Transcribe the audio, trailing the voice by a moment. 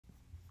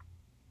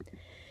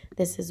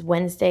This is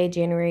Wednesday,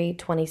 January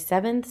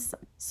 27th,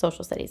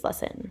 Social Studies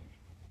lesson.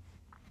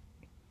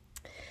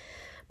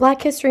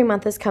 Black History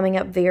Month is coming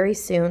up very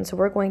soon, so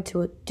we're going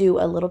to do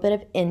a little bit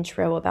of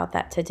intro about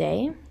that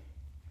today.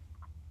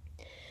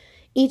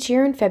 Each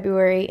year in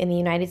February in the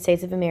United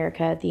States of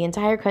America, the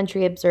entire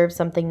country observes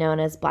something known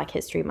as Black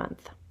History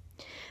Month.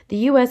 The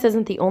U.S.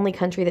 isn't the only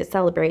country that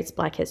celebrates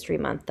Black History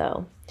Month,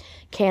 though.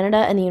 Canada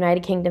and the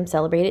United Kingdom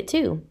celebrate it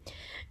too.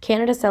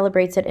 Canada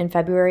celebrates it in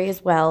February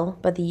as well,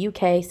 but the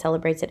UK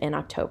celebrates it in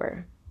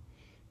October.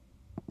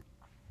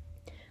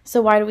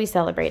 So why do we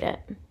celebrate it?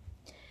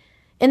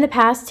 In the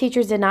past,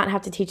 teachers did not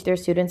have to teach their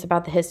students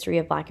about the history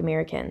of Black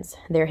Americans.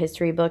 Their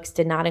history books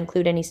did not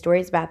include any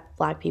stories about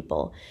Black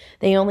people.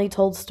 They only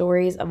told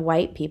stories of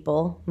white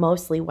people,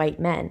 mostly white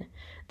men.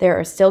 There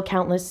are still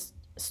countless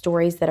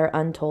stories that are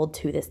untold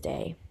to this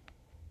day.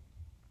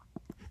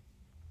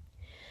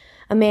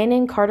 A man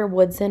named Carter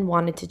Woodson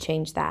wanted to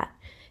change that.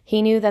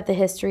 He knew that the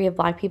history of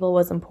Black people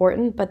was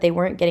important, but they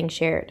weren't getting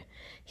shared.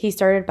 He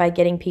started by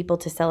getting people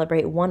to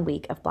celebrate 1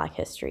 week of Black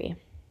history.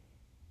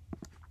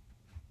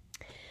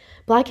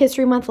 Black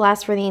History Month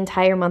lasts for the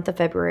entire month of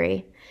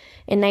February.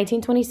 In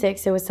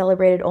 1926, it was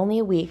celebrated only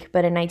a week,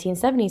 but in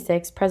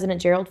 1976,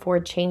 President Gerald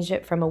Ford changed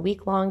it from a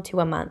week long to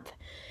a month.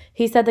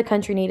 He said the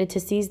country needed to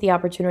seize the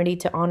opportunity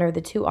to honor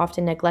the too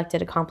often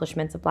neglected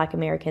accomplishments of Black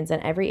Americans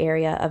in every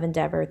area of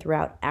endeavor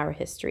throughout our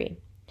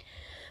history.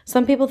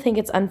 Some people think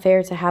it's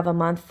unfair to have a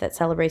month that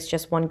celebrates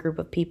just one group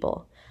of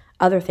people.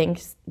 Others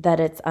think that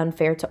it's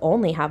unfair to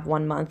only have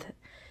 1 month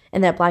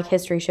and that Black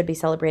history should be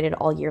celebrated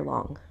all year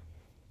long.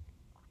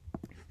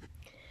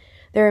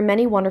 There are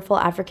many wonderful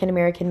African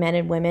American men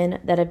and women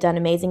that have done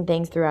amazing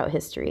things throughout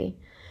history.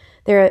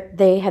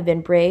 They have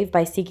been brave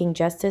by seeking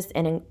justice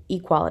and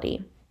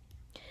equality.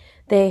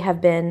 They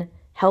have been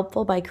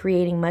helpful by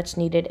creating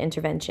much-needed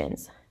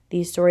interventions.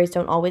 These stories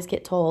don't always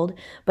get told,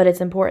 but it's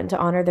important to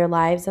honor their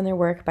lives and their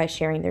work by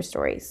sharing their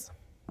stories.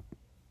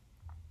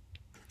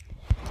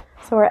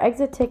 So our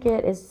exit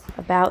ticket is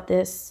about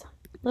this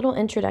little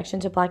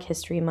introduction to Black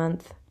History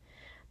Month.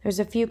 There's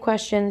a few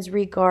questions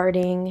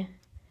regarding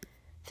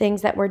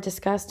things that were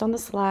discussed on the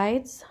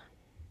slides.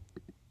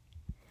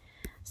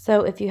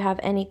 So if you have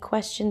any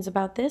questions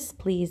about this,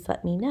 please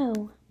let me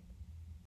know.